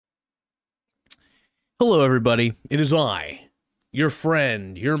Hello, everybody. It is I, your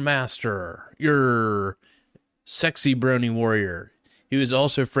friend, your master, your sexy brony warrior, who is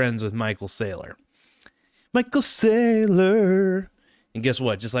also friends with Michael Saylor. Michael Saylor. And guess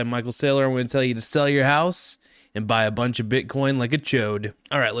what? Just like Michael Saylor, I'm going to tell you to sell your house and buy a bunch of Bitcoin like a chode.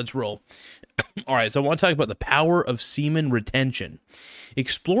 All right, let's roll. All right, so I want to talk about the power of semen retention,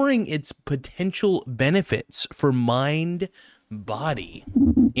 exploring its potential benefits for mind, body,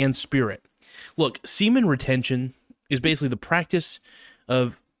 and spirit. Look, semen retention is basically the practice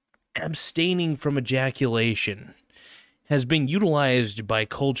of abstaining from ejaculation. Has been utilized by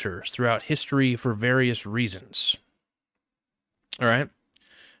cultures throughout history for various reasons. All right?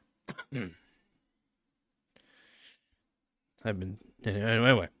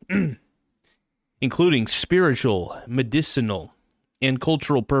 Anyway. Including spiritual, medicinal, and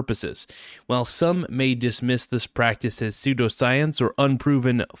cultural purposes. While some may dismiss this practice as pseudoscience or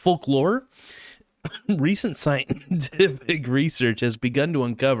unproven folklore, recent scientific research has begun to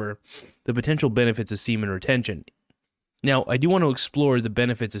uncover the potential benefits of semen retention. Now, I do want to explore the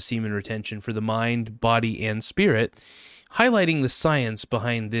benefits of semen retention for the mind, body, and spirit, highlighting the science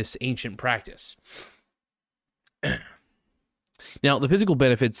behind this ancient practice. Now, the physical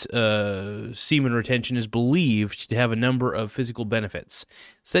benefits of semen retention is believed to have a number of physical benefits,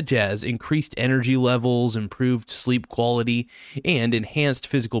 such as increased energy levels, improved sleep quality, and enhanced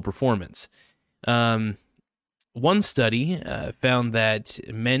physical performance. One study found that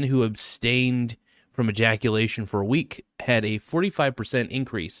men who abstained from ejaculation for a week had a 45%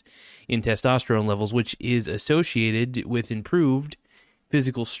 increase in testosterone levels, which is associated with improved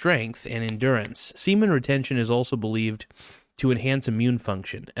physical strength and endurance. Semen retention is also believed to enhance immune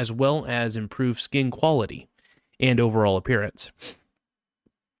function, as well as improve skin quality and overall appearance.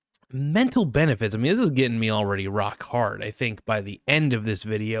 Mental benefits. I mean, this is getting me already rock hard, I think, by the end of this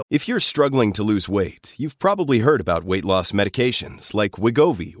video. If you're struggling to lose weight, you've probably heard about weight loss medications like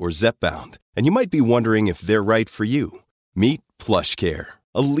Wegovy or Zepbound, and you might be wondering if they're right for you. Meet PlushCare,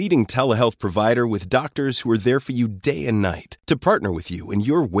 a leading telehealth provider with doctors who are there for you day and night to partner with you in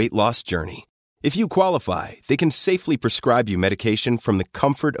your weight loss journey. If you qualify, they can safely prescribe you medication from the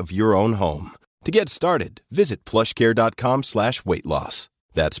comfort of your own home. To get started, visit plushcare.com/weightloss.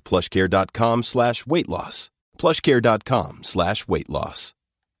 That's plushcare.com/weightloss. plushcare.com/weightloss.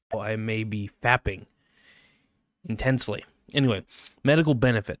 I may be fapping intensely. Anyway, medical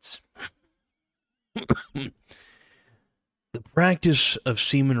benefits. The practice of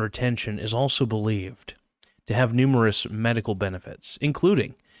semen retention is also believed to have numerous medical benefits,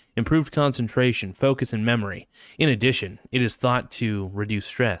 including improved concentration, focus, and memory. In addition, it is thought to reduce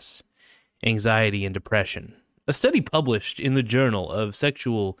stress, anxiety, and depression. A study published in the Journal of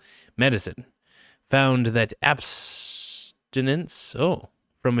Sexual Medicine found that abstinence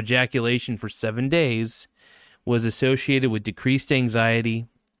from ejaculation for 7 days was associated with decreased anxiety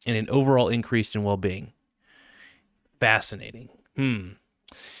and an overall increase in well-being. Fascinating.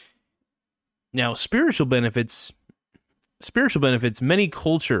 Now, spiritual benefits, many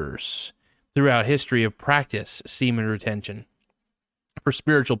cultures throughout history have practiced semen retention for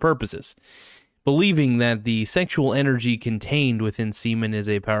spiritual purposes, believing that the sexual energy contained within semen is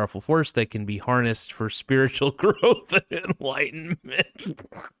a powerful force that can be harnessed for spiritual growth and enlightenment.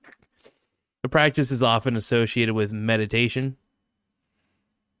 The practice is often associated with meditation.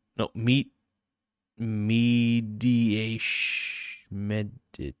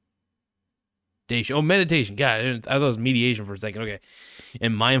 Meditation. God, I thought it was mediation for a second. Okay.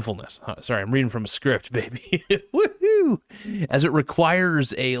 And mindfulness. Sorry, I'm reading from a script, baby. Woohoo! As it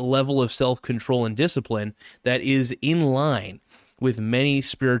requires a level of self-control and discipline that is in line with many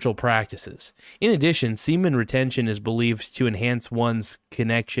spiritual practices. In addition, semen retention is believed to enhance one's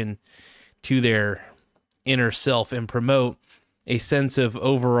connection to their inner self and promote a sense of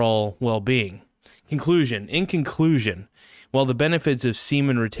overall well-being. In conclusion, while the benefits of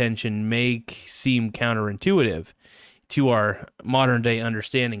semen retention may seem counterintuitive to our modern-day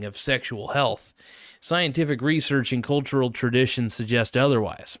understanding of sexual health, scientific research and cultural traditions suggest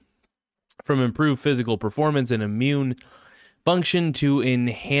otherwise. From improved physical performance and immune function to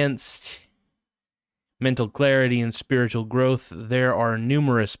enhanced mental clarity and spiritual growth, there are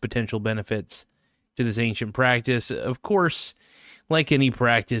numerous potential benefits to this ancient practice. Of course, like any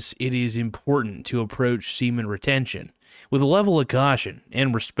practice, it is important to approach semen retention with a level of caution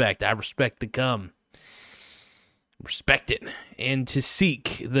and respect. I respect the cum. Respect it. And to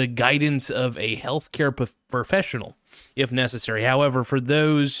seek the guidance of a healthcare professional, if necessary. However, for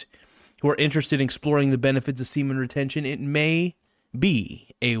those who are interested in exploring the benefits of semen retention, it may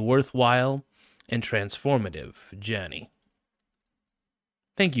be a worthwhile and transformative journey.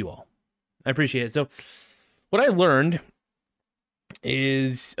 Thank you all. I appreciate it. So what I learned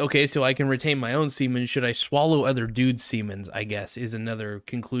is, okay, so I can retain my own semen. Should I swallow other dudes' semens, I guess, is another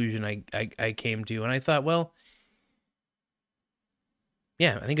conclusion I came to. And I thought, well,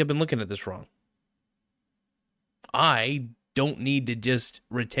 yeah, I think I've been looking at this wrong. I don't need to just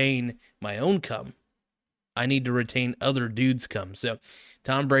retain my own cum. I need to retain other dudes' cum. So,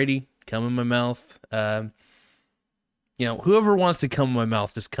 Tom Brady, cum in my mouth. Whoever wants to cum in my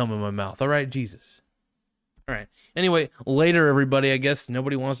mouth, just cum in my mouth. All right, Jesus. All right. Anyway, later, everybody, I guess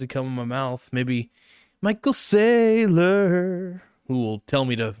nobody wants to come in my mouth. Maybe Michael Saylor, who will tell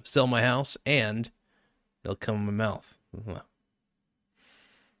me to sell my house, and they'll come in my mouth.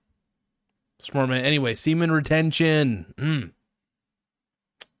 Smart man. Anyway, semen retention. I'm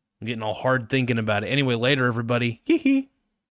getting all hard thinking about it. Anyway, later, everybody. Hee hee.